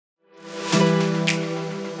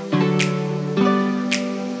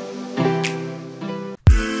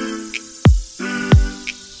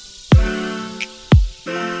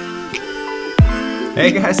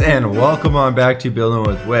Hey guys, and welcome on back to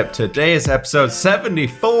Building with Whip. Today is episode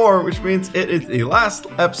 74, which means it is the last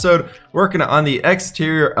episode working on the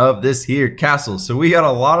exterior of this here castle. So we got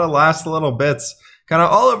a lot of last little bits kind of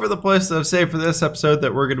all over the place that I've saved for this episode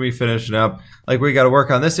that we're going to be finishing up. Like, we got to work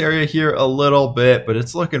on this area here a little bit, but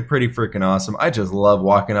it's looking pretty freaking awesome. I just love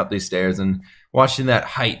walking up these stairs and watching that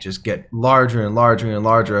height just get larger and larger and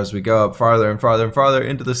larger as we go up farther and farther and farther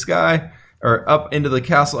into the sky. Or up into the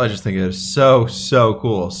castle. I just think it is so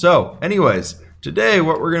cool. So anyways, today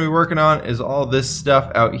what we're going to be working on is all this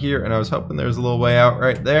stuff out here, and I was hoping there was a little way out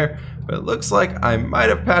right there, but it looks like I might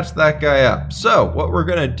have patched that guy up. So what we're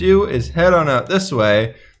going to do is head on out this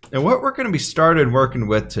way, and what we're going to be started working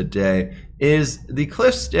with today is the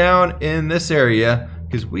cliffs down in this area,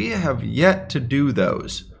 because we have yet to do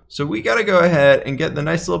those. So we got to go ahead and get the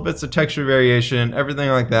nice little bits of texture variation, everything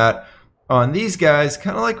like that, on these guys,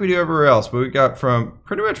 kind of like we do everywhere else. But we got from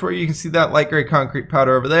pretty much where you can see that light gray concrete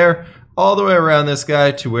powder over there, all the way around this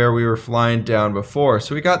guy to where we were flying down before.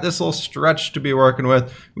 So we got this little stretch to be working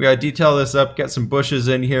with. We got to detail this up, get some bushes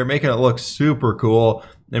in here, making it look super cool,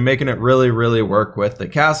 and making it really work with the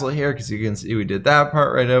castle here, because you can see we did that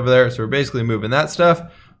part right over there. So we're basically moving that stuff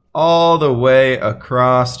all the way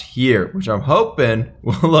across here, which I'm hoping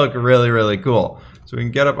will look really cool. So we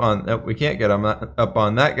can get up on, we can't get up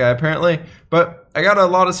on that guy apparently, but I got a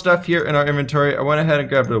lot of stuff here in our inventory. I went ahead and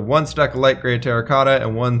grabbed one stack of light gray terracotta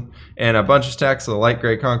and a bunch of stacks of light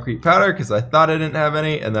gray concrete powder because I thought I didn't have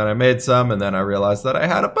any, and then I made some, and then I realized that I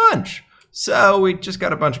had a bunch. So we just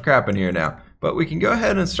got a bunch of crap in here now. But we can go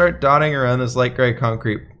ahead and start dotting around this light gray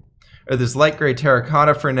concrete, or this light gray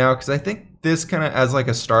terracotta for now, because I think this kind of as like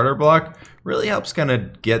a starter block really helps kind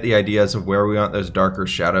of get the ideas of where we want those darker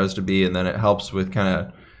shadows to be, and then it helps with kind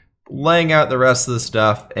of laying out the rest of the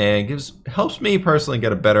stuff and helps me personally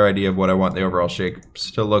get a better idea of what I want the overall shapes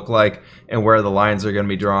to look like and where the lines are going to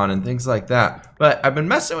be drawn and things like that. But I've been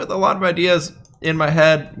messing with a lot of ideas in my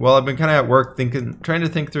head while I've been kind of at work trying to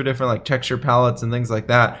think through different like texture palettes and things like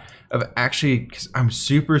that. Of actually, because I'm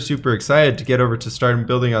super excited to get over to starting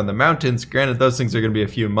building on the mountains. Granted, those things are going to be a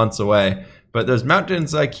few months away, but those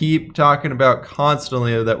mountains I keep talking about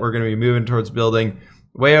constantly that we're going to be moving towards building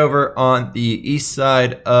way over on the east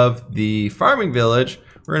side of the farming village.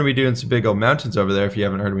 We're going to be doing some big old mountains over there. If you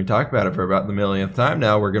haven't heard me talk about it for about the millionth time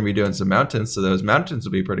now, we're going to be doing some mountains, so those mountains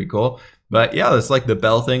will be pretty cool. But yeah, it's like the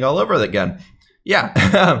bell thing all over again.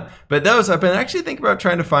 Yeah, but those, I've been actually thinking about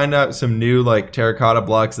trying to find out some new like terracotta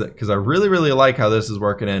blocks because I really like how this is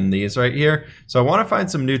working in these right here. So I want to find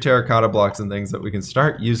some new terracotta blocks and things that we can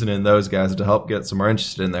start using in those guys to help get some more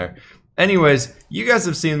interest in there. Anyways, you guys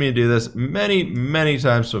have seen me do this many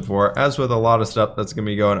times before, as with a lot of stuff that's going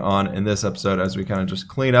to be going on in this episode as we kind of just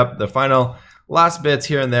clean up the final last bits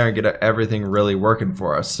here and there and get everything really working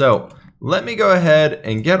for us. So let me go ahead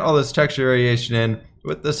and get all this texture variation in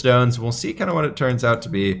with the stones. We'll see kind of what it turns out to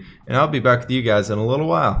be, and I'll be back with you guys in a little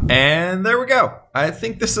while. And there we go. I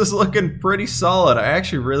think this is looking pretty solid. I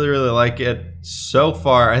actually really like it so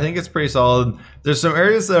far. I think it's pretty solid. There's some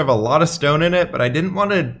areas that have a lot of stone in it, but I didn't want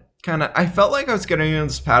to I felt like I was getting in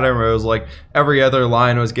this pattern where it was like every other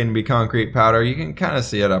line was going to be concrete powder. You can kind of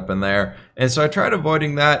see it up in there. And so I tried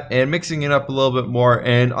avoiding that and mixing it up a little bit more.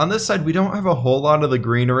 And on this side, we don't have a whole lot of the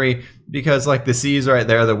greenery because like the seas right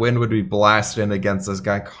there, the wind would be blasting against this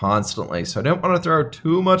guy constantly. So I didn't want to throw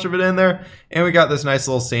too much of it in there. And we got this nice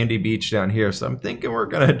little sandy beach down here. So I'm thinking we're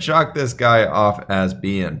going to chalk this guy off as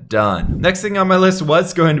being done. Next thing on my list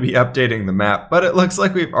was going to be updating the map, but it looks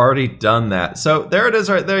like we've already done that. So there it is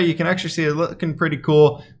right there. You can actually see it looking pretty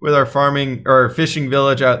cool with our farming or fishing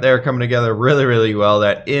village out there coming together really well.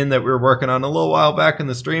 That inn that we were working on a little while back in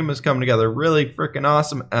the stream is coming together really freaking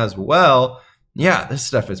awesome as well. Yeah, this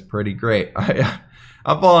stuff is pretty great.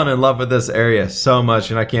 I'm falling in love with this area so much,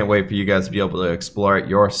 and I can't wait for you guys to be able to explore it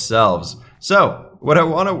yourselves. So what I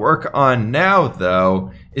want to work on now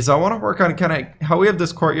though is I want to work on kind of how we have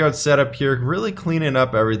this courtyard set up here, really cleaning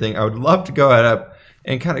up everything. I would love to go ahead up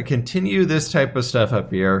and kind of continue this type of stuff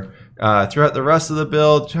up here throughout the rest of the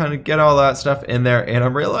build, trying to get all that stuff in there. And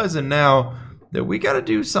I'm realizing now that we got to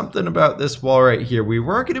do something about this wall right here. We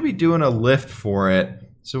were going to be doing a lift for it,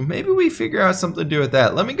 so maybe we figure out something to do with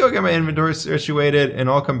that. Let me go get my inventory situated, and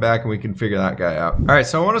I'll come back and we can figure that guy out. All right,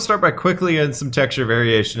 so I want to start by quickly adding some texture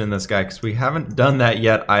variation in this guy because we haven't done that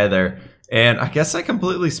yet either. And I guess I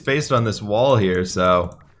completely spaced on this wall here,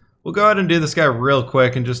 so we'll go ahead and do this guy real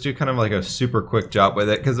quick and just do kind of like a super quick job with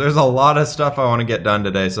it because there's a lot of stuff I want to get done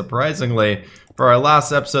today. Surprisingly, for our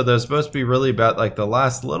last episode, that was supposed to be really about like the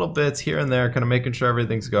last little bits here and there, kind of making sure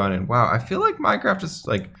everything's going. And wow, I feel like Minecraft is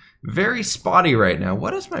like very spotty right now.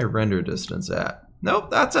 What is my render distance at? Nope,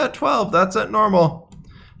 that's at 12. That's at normal.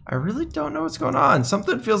 I really don't know what's going on.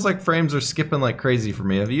 Something feels like frames are skipping like crazy for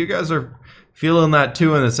me. If you guys are feeling that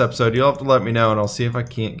too in this episode, you'll have to let me know and I'll see if I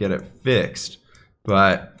can't get it fixed.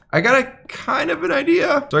 But I got a kind of an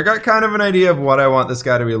idea. So I got kind of an idea of what I want this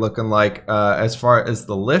guy to be looking like as far as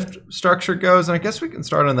the lift structure goes. And I guess we can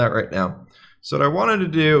start on that right now. So what I wanted to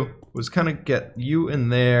do was kind of get you in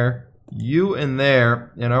there, you in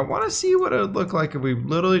there. And I want to see what it would look like if we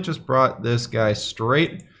literally just brought this guy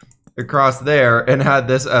straight across there and had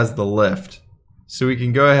this as the lift. So we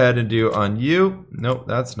can go ahead and do on you. Nope,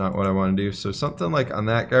 that's not what I want to do. So something like on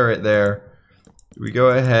that guy right there. We go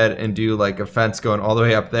ahead and do like a fence going all the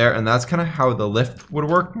way up there, and that's kind of how the lift would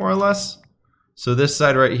work more or less. So this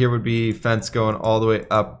side right here would be fence going all the way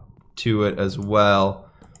up to it as well.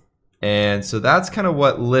 And so that's kind of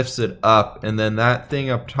what lifts it up, and then that thing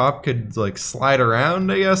up top could like slide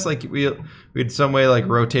around, I guess. Like we'd some way like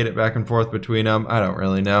rotate it back and forth between them. I don't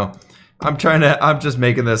really know. I'm just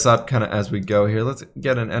making this up kind of as we go here. Let's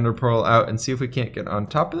get an ender pearl out and see if we can't get on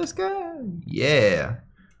top of this guy. Yeah.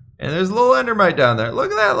 And there's a little endermite down there.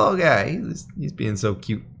 Look at that little guy. He's being so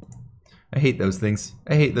cute. I hate those things.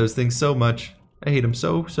 I hate those things so much. I hate them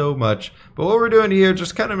so much. But what we're doing here,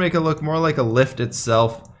 just kind of make it look more like a lift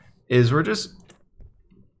itself, is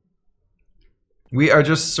we are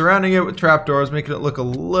just surrounding it with trapdoors, making it look a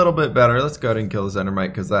little bit better. Let's go ahead and kill this endermite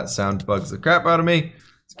because that sound bugs the crap out of me.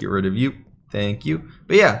 Let's get rid of you. Thank you.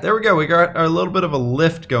 But yeah, there we go. We got our little bit of a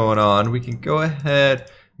lift going on. We can go ahead,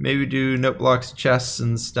 maybe do note blocks, chests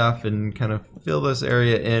and stuff, and kind of fill this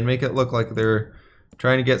area in, make it look like they're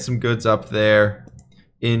trying to get some goods up there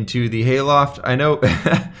into the hayloft. I know,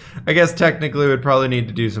 I guess technically we'd probably need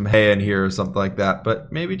to do some hay in here or something like that,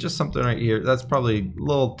 but maybe just something right here. That's probably a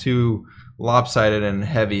little too lopsided and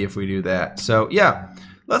heavy if we do that. So yeah,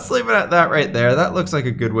 let's leave it at that right there. That looks like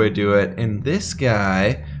a good way to do it. And this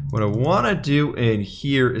guy, what I want to do in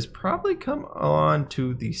here is probably come on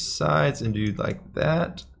to the sides and do like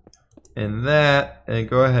that and that, and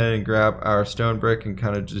go ahead and grab our stone brick and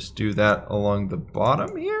kind of just do that along the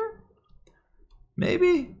bottom here.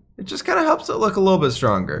 Maybe it just kind of helps it look a little bit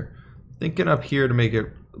stronger. Thinking up here to make it,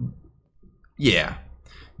 yeah,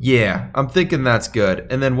 I'm thinking that's good.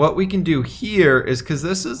 And then what we can do here is, because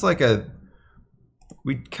this is like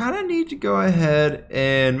we kind of need to go ahead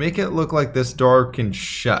and make it look like this door can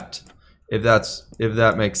shut, if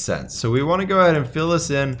that makes sense. So we want to go ahead and fill this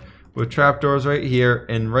in with trapdoors right here,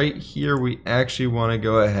 and right here we actually want to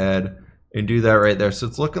go ahead and do that right there. So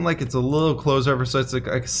it's looking like it's a little closed over, so it's like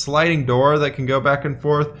a sliding door that can go back and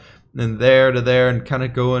forth, and there to there, and kind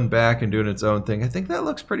of going back and doing its own thing. I think that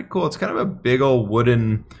looks pretty cool. It's kind of a big old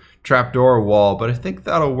wooden trapdoor wall, but I think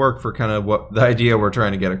that'll work for kind of what the idea we're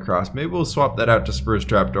trying to get across. Maybe we'll swap that out to spruce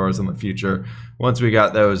trapdoors in the future once we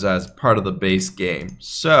got those as part of the base game.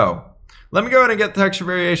 So let me go ahead and get the texture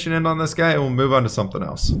variation in on this guy, and we'll move on to something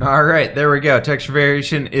else. All right, there we go. Texture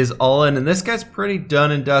variation is all in, and this guy's pretty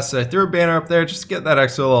done and dusted. I threw a banner up there just to get that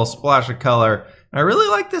extra little splash of color. And I really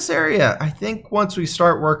like this area. I think once we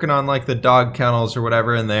start working on like the dog kennels or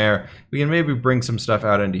whatever in there, we can maybe bring some stuff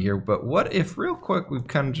out into here. But what if real quick we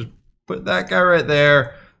kind of just put that guy right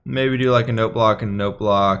there, maybe do like a note block and a note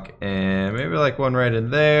block, and maybe like one right in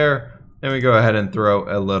there. Then we go ahead and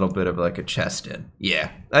throw a little bit of like a chest in.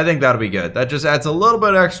 Yeah, I think that'll be good. That just adds a little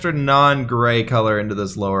bit extra non-gray color into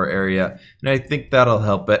this lower area, and I think that'll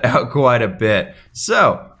help it out quite a bit.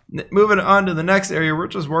 So moving on to the next area, we're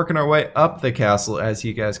just working our way up the castle. As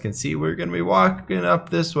you guys can see, we're going to be walking up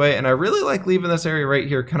this way, and I really like leaving this area right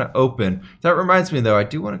here kind of open. That reminds me though, I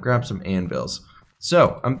do want to grab some anvils.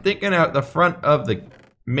 So I'm thinking out the front of the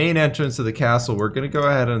main entrance of the castle, we're going to go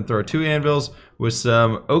ahead and throw 2 anvils with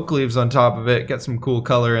some oak leaves on top of it, get some cool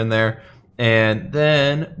color in there, and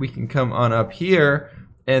then we can come on up here.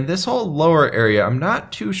 And this whole lower area, I'm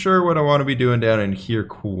not too sure what I want to be doing down in here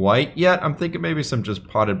quite yet. I'm thinking maybe some just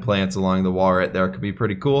potted plants along the wall right there could be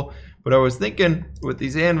pretty cool. But I was thinking with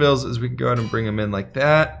these anvils is we can go ahead and bring them in like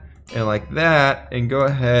that and go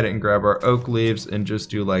ahead and grab our oak leaves and just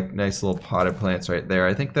do like nice little potted plants right there.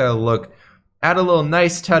 I think that'll add a little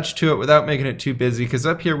nice touch to it without making it too busy, because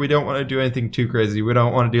up here we don't want to do anything too crazy. We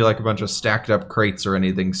don't want to do like a bunch of stacked up crates or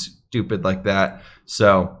anything stupid like that.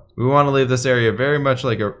 So we want to leave this area very much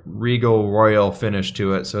like a regal royal finish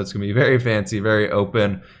to it. So it's going to be very fancy, very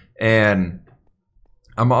open. And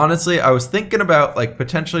I was thinking about like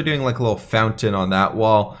potentially doing like a little fountain on that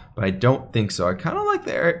wall, but I don't think so. I kind of like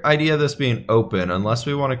the idea of this being open, unless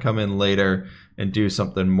we want to come in later and do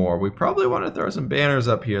something more. We probably want to throw some banners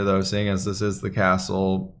up here though, seeing as this is the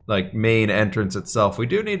castle like main entrance itself. We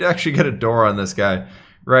do need to actually get a door on this guy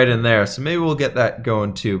right in there, so maybe we'll get that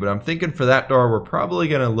going too. But I'm thinking for that door, we're probably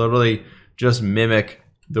going to literally just mimic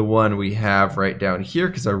the one we have right down here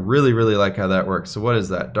because I really, really like how that works. So what is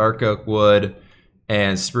that? Dark oak wood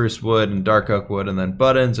and spruce wood and dark oak wood and then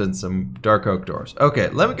buttons and some dark oak doors. Okay,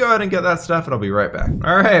 let me go ahead and get that stuff and I'll be right back.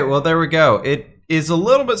 All right, well, there we go. It is a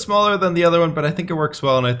little bit smaller than the other one, but I think it works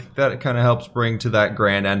well, and I think that it kind of helps bring to that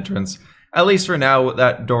grand entrance. At least for now,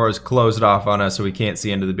 that door is closed off on us so we can't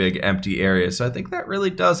see into the big empty area. So I think that really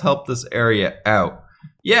does help this area out.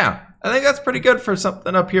 Yeah, I think that's pretty good for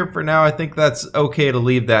something up here for now. I think that's okay to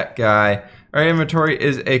leave that guy. Our inventory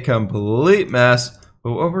is a complete mess,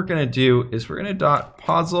 but what we're gonna do is we're gonna dot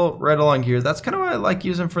puzzle right along here. That's kind of what I like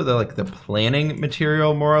using for the planning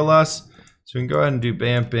material, more or less. So we can go ahead and do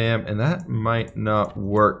bam, bam, and that might not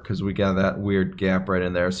work because we got that weird gap right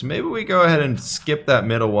in there. So maybe we go ahead and skip that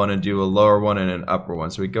middle one and do a lower one and an upper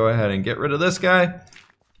one. So we go ahead and get rid of this guy.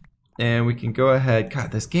 And we can go ahead.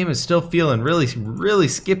 God, this game is still feeling really, really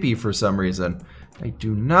skippy for some reason. I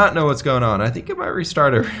do not know what's going on. I think I might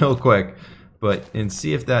restart it real quick, and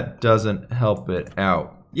see if that doesn't help it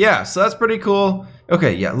out. Yeah, so that's pretty cool.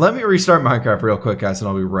 Okay, yeah, let me restart Minecraft real quick, guys, and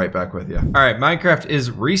I'll be right back with you. All right, Minecraft is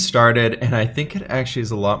restarted, and I think it actually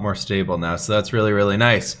is a lot more stable now, so that's really, really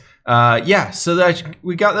nice. Yeah, so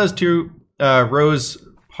we got those two rose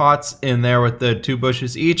pots in there with the 2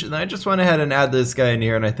 bushes each, and I just went ahead and add this guy in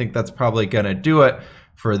here, and I think that's probably gonna do it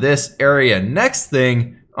for this area. Next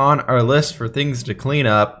thing on our list for things to clean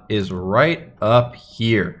up is right up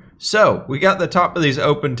here. So we got the top of these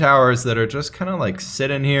open towers that are just kind of like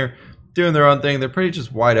sitting here doing their own thing. They're pretty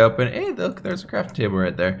just wide open. Hey, look, there's a crafting table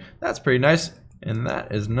right there. That's pretty nice, and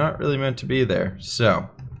that is not really meant to be there. So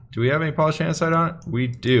do we have any polished andesite on it? We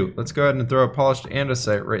do. Let's go ahead and throw a polished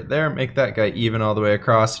andesite right there. Make that guy even all the way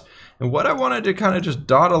across. And what I wanted to kind of just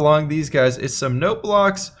dot along these guys is some note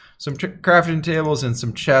blocks, some crafting tables, and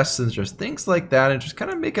some chests, and just things like that, and just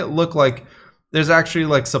kind of make it look like there's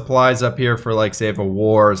actually supplies up here for say if a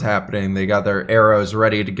war is happening, they got their arrows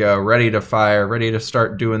ready to go, ready to fire, ready to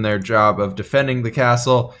start doing their job of defending the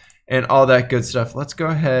castle and all that good stuff. Let's go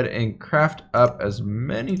ahead and craft up as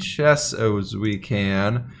many chests as we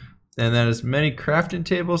can, and then as many crafting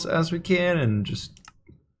tables as we can, and just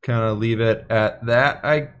kind of leave it at that.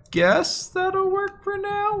 I guess that'll work for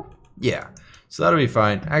now. Yeah, so that'll be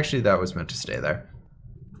fine. Actually, that was meant to stay there.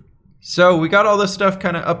 So we got all this stuff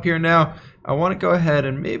kind of up here now. I want to go ahead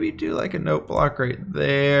and maybe do a note block right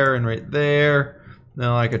there and right there. Then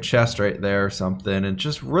a chest right there or something. And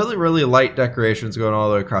just really, really light decorations going all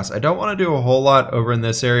the way across. I don't want to do a whole lot over in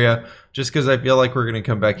this area just because I feel like we're going to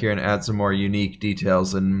come back here and add some more unique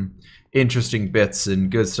details and interesting bits and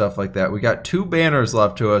good stuff like that. We got 2 banners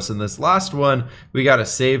left to us, and this last one we got to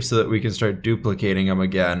save so that we can start duplicating them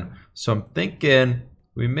again. So I'm thinking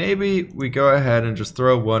we go ahead and just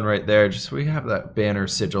throw one right there just so we have that banner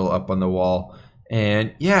sigil up on the wall.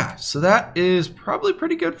 And yeah, so that is probably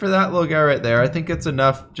pretty good for that little guy right there. I think it's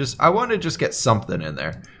enough. I want to just get something in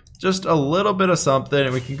there, just a little bit of something,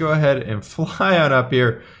 and we can go ahead and fly on up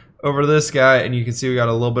here over to this guy, and you can see we got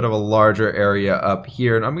a little bit of a larger area up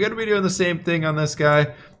here, and I'm going to be doing the same thing on this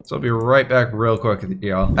guy. So I'll be right back real quick with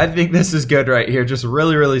y'all. I think this is good right here. Just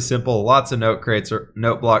really, really simple. Lots of note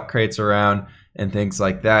block crates around and things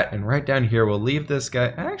like that. And right down here, we'll leave this guy.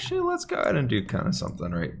 Actually, let's go ahead and do kind of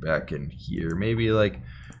something right back in here. Maybe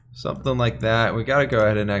something like that. We got to go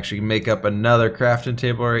ahead and actually make up another crafting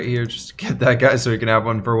table right here just to get that guy so we can have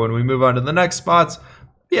one for when we move on to the next spots.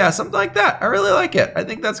 Yeah, something like that. I really like it. I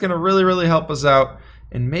think that's going to really, really help us out.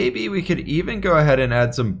 And maybe we could even go ahead and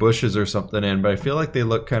add some bushes or something in, but I feel like they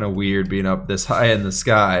look kind of weird being up this high in the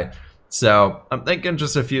sky. So I'm thinking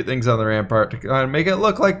just a few things on the rampart to kind of make it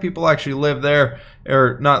look like people actually live there,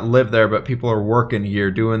 or not live there, but people are working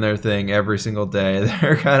here, doing their thing every single day.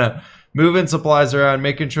 They're kind of moving supplies around,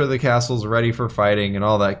 making sure the castle's ready for fighting and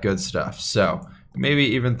all that good stuff. So maybe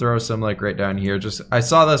even throw some right down here. I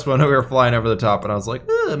saw this when we were flying over the top, and I was like,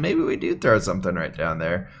 maybe we do throw something right down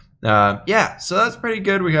there. Yeah, so that's pretty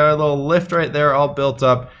good. We got a little lift right there all built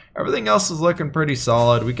up. Everything else is looking pretty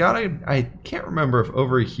solid. I can't remember if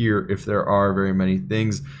over here if there are very many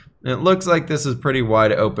things. And it looks like this is pretty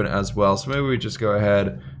wide open as well. So maybe we just go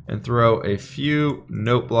ahead and throw a few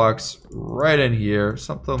note blocks right in here.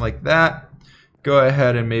 Something like that. Go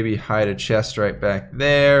ahead and maybe hide a chest right back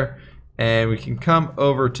there. And we can come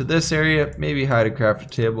over to this area, maybe hide a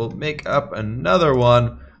crafting table, make up another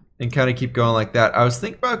one, and kind of keep going like that. I was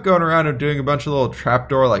thinking about going around and doing a bunch of little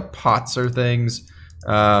trapdoor pots or things.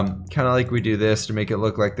 Kind of like we do this to make it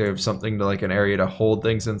look like they have something to an area to hold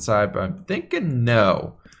things inside, but I'm thinking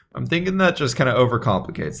no. I'm thinking that just kind of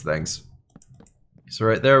overcomplicates things. So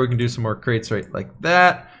right there we can do some more crates right like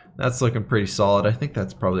that. That's looking pretty solid. I think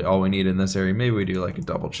that's probably all we need in this area. Maybe we do a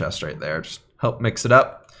double chest right there, just help mix it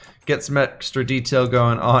up. get some extra detail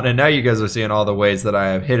going on, and now you guys are seeing all the ways that I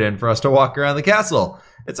have hidden for us to walk around the castle.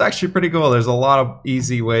 It's actually pretty cool. There's a lot of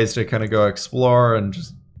easy ways to kind of go explore and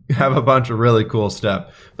just have a bunch of really cool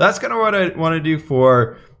stuff. That's kind of what I want to do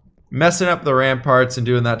for messing up the ramparts and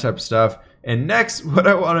doing that type of stuff. And next, what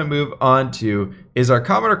I want to move on to is our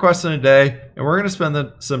common request in a day, and we're going to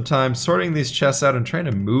spend some time sorting these chests out and trying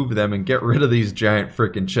to move them and get rid of these giant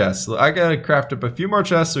freaking chests. So I got to craft up a few more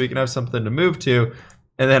chests so we can have something to move to,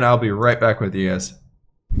 and then I'll be right back with you guys.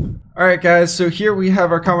 Alright guys, so here we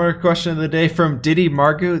have our comment question of the day from Diddy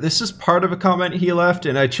Margu. This is part of a comment he left,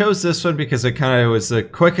 and I chose this one because it kind of was the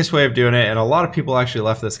quickest way of doing it, and a lot of people actually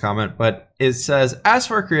left this comment, but it says, as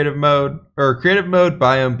for creative mode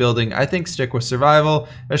biome building, I think stick with survival,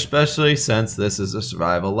 especially since this is a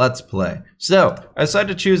survival let's play. So I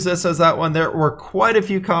decided to choose this as that one. There were quite a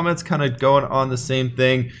few comments kind of going on the same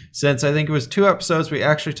thing, since I think it was 2 episodes we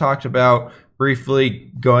actually talked about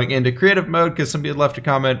briefly going into creative mode, because somebody had left a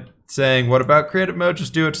comment saying, what about creative mode?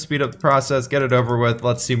 Just do it to speed up the process, get it over with,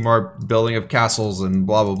 let's see more building of castles and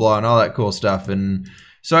blah blah blah and all that cool stuff. And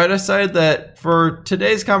so I decided that for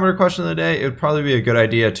today's comment or question of the day, it would probably be a good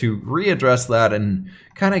idea to readdress that and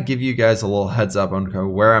kind of give you guys a little heads up on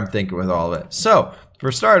where I'm thinking with all of it. So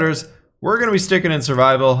for starters, we're going to be sticking in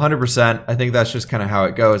survival 100%. I think that's just kind of how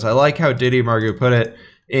it goes. I like how Diddy Margu put it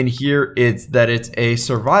in here. It's that it's a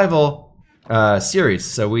survival series,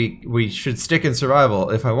 so we should stick in survival.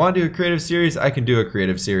 If I want to do a creative series, I can do a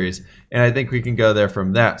creative series, and I think we can go there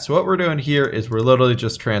from that. So what we're doing here is we're literally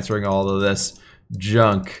just transferring all of this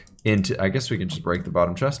junk into, I guess we can just break the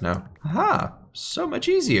bottom chest now. Aha, so much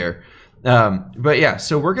easier. But yeah,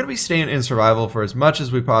 so we're going to be staying in survival for as much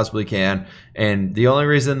as we possibly can, and the only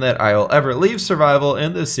reason that I will ever leave survival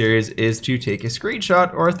in this series is to take a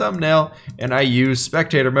screenshot or a thumbnail, and I use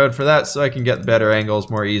spectator mode for that so I can get better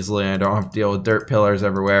angles more easily and I don't have to deal with dirt pillars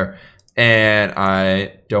everywhere, and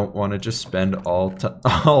I don't want to just spend all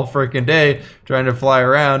freaking day trying to fly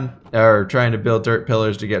around or trying to build dirt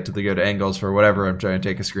pillars to get to the good angles for whatever I'm trying to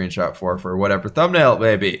take a screenshot for whatever thumbnail it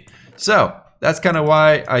may be. So that's kind of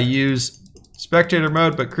why I use spectator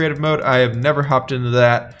mode, but creative mode, I have never hopped into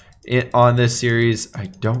that on this series. I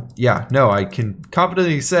can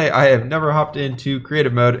confidently say I have never hopped into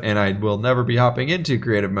creative mode, and I will never be hopping into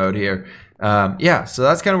creative mode here. Yeah, so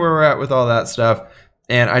that's kind of where we're at with all that stuff.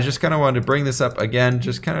 And I just kind of wanted to bring this up again,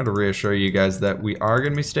 just kind of to reassure you guys that we are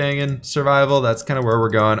going to be staying in survival. That's kind of where we're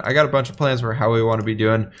going. I got a bunch of plans for how we want to be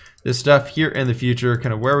doing this stuff here in the future,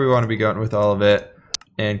 kind of where we want to be going with all of it,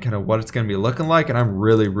 and kind of what it's going to be looking like. And I'm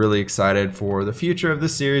really, really excited for the future of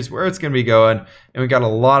this series, where it's going to be going. And we got a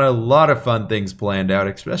lot of fun things planned out,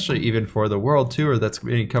 especially even for the world tour that's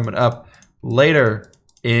going to be coming up later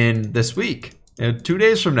in this week. And 2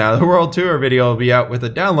 days from now, the world tour video will be out with a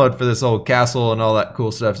download for this old castle and all that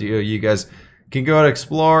cool stuff. So you guys can go and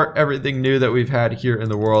explore everything new that we've had here in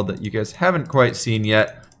the world that you guys haven't quite seen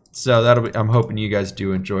yet. So that'll be, I'm hoping you guys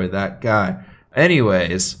do enjoy that guy.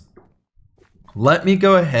 Anyways, let me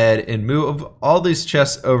go ahead and move all these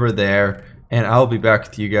chests over there, and I'll be back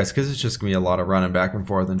with you guys, because it's just going to be a lot of running back and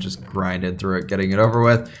forth and just grinding through it, getting it over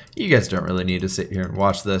with. You guys don't really need to sit here and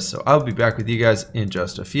watch this, so I'll be back with you guys in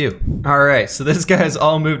just a few. Alright, so this guy's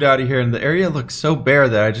all moved out of here, and the area looks so bare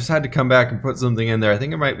that I just had to come back and put something in there. I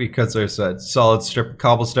think it might be because there's a solid strip of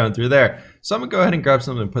cobblestone through there. So I'm gonna go ahead and grab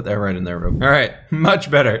something and put that right in there. All right, much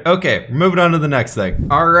better. Okay, moving on to the next thing.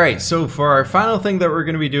 All right, so for our final thing that we're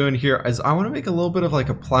gonna be doing here is I wanna make a little bit of like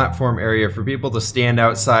a platform area for people to stand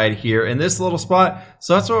outside here in this little spot.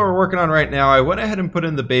 So that's what we're working on right now. I went ahead and put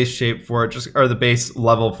in the base shape for it, or the base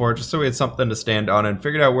level for it, just so we had something to stand on, and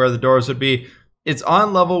figured out where the doors would be. It's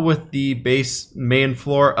on level with the base main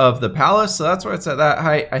floor of the palace, so that's why it's at that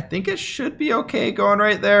height. I think it should be okay going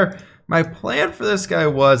right there. My plan for this guy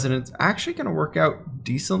was, and it's actually going to work out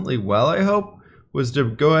decently well, I hope, was to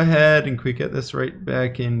go ahead and quick get this right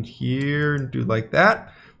back in here and do like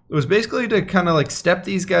that. It was basically to kind of like step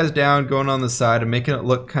these guys down going on the side and making it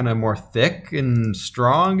look kind of more thick and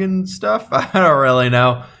strong and stuff. I don't really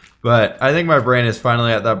know, but I think my brain is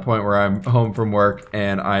finally at that point where I'm home from work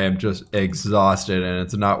and I am just exhausted and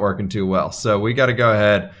it's not working too well. So we got to go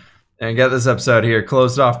ahead and get this episode here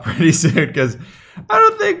closed off pretty soon, because I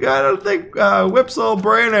don't think Whip's little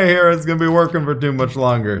brain here is gonna be working for too much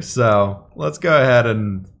longer. So let's go ahead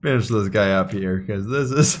and finish this guy up here, because this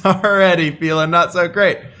is already feeling not so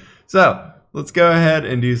great. So let's go ahead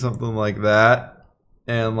and do something like that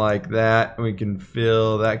and like that. We can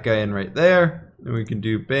fill that guy in right there, and we can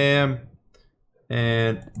do bam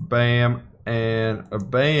and bam and a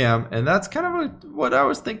bam. And that's kind of what I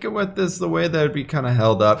was thinking with this, the way that it'd be kind of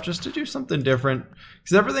held up, just to do something different.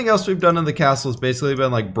 Because everything else we've done in the castle has basically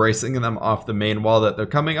been like bracing them off the main wall that they're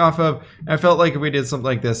coming off of. And I felt like if we did something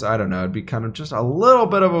like this, I don't know, it'd be kind of just a little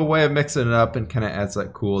bit of a way of mixing it up and kind of adds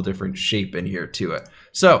that cool different shape in here to it.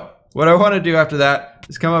 So what I want to do after that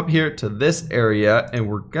is come up here to this area, and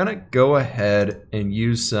we're going to go ahead and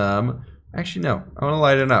use some, actually no, I want to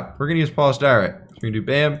light it up. We're going to use polished diorite. So we're going to do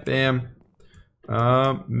bam,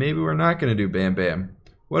 bam. Maybe we're not going to do bam, bam.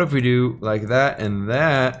 What if we do like that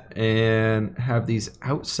and have these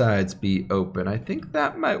outsides be open? I think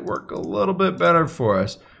that might work a little bit better for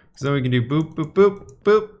us. So then we can do boop, boop, boop,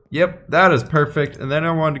 boop. Yep, that is perfect. And then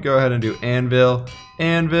I wanted to go ahead and do anvil,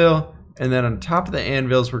 anvil. And then on top of the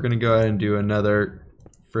anvils, we're going to go ahead and do another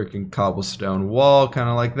freaking cobblestone wall, kind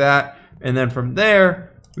of like that. And then from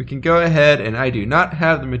there, we can go ahead, and I do not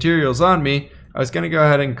have the materials on me. I was going to go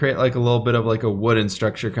ahead and create like a little bit of like a wooden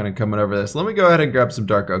structure kind of coming over this. Let me go ahead and grab some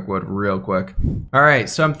dark oak wood real quick. All right,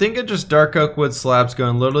 so I'm thinking just dark oak wood slabs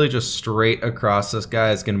going literally just straight across this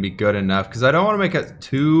guy is going to be good enough, because I don't want to make it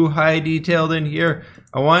too high detailed in here.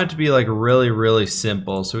 I want it to be like really, really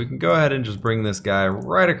simple. So we can go ahead and just bring this guy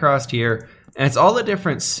right across here. And it's all the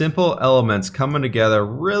different simple elements coming together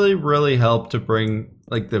really, really help to bring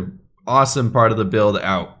like the awesome part of the build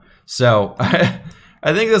out. So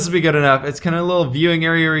I think this will be good enough. It's kind of a little viewing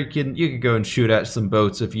area where you could go and shoot at some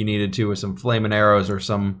boats if you needed to with some flaming arrows or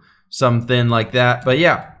something like that. But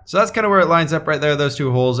yeah, so that's kind of where it lines up right there, those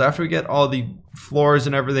two holes. After we get all the floors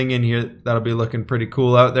and everything in here, that'll be looking pretty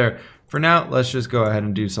cool out there. For now, let's just go ahead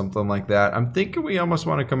and do something like that. I'm thinking we almost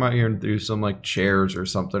want to come out here and do some like chairs or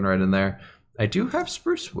something right in there. I do have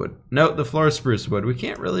spruce wood. No, the floor is spruce wood. We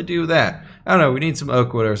can't really do that. I don't know. We need some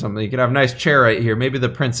oak wood or something. You can have a nice chair right here. Maybe the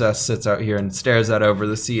princess sits out here and stares out over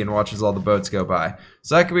the sea and watches all the boats go by.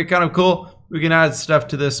 So that could be kind of cool. We can add stuff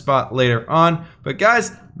to this spot later on. But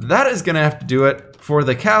guys, that is going to have to do it for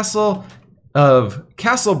the castle of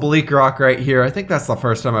Castle BLEAKROCK right here. I think that's the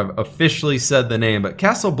first time I've officially said the name, but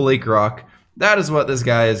Castle BLEAKROCK, that is what this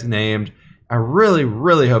guy is named. I really,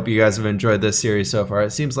 really hope you guys have enjoyed this series so far.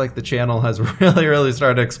 It seems like the channel has really, really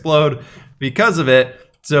started to explode because of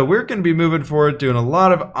it. So we're going to be moving forward, doing a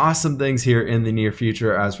lot of awesome things here in the near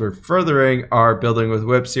future as we're furthering our Building with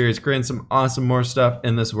Whip series, creating some awesome more stuff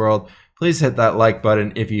in this world. Please hit that like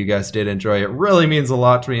button if you guys did enjoy it. It really means a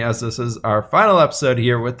lot to me, as this is our final episode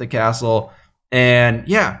here with the castle. And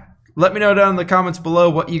yeah, let me know down in the comments below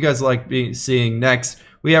what you guys like seeing next.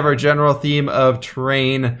 We have our general theme of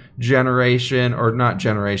terrain generation, or not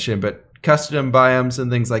generation, but custom biomes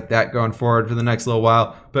and things like that going forward for the next little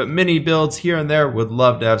while. But mini builds here and there, would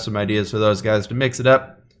love to have some ideas for those guys to mix it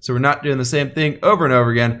up. So we're not doing the same thing over and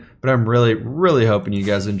over again, but I'm really, really hoping you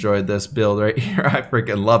guys enjoyed this build right here. I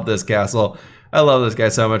freaking love this castle. I love this guy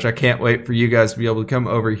so much. I can't wait for you guys to be able to come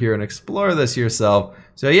over here and explore this yourself.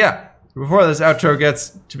 So yeah. Before this outro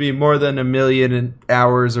gets to be more than 1 million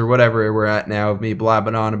hours or whatever we're at now of me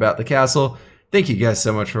blabbing on about the castle, thank you guys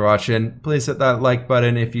so much for watching. Please hit that like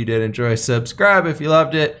button if you did enjoy, subscribe if you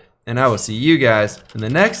loved it, and I will see you guys in the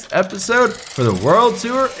next episode for the world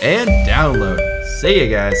tour and download. See you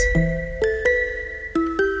guys.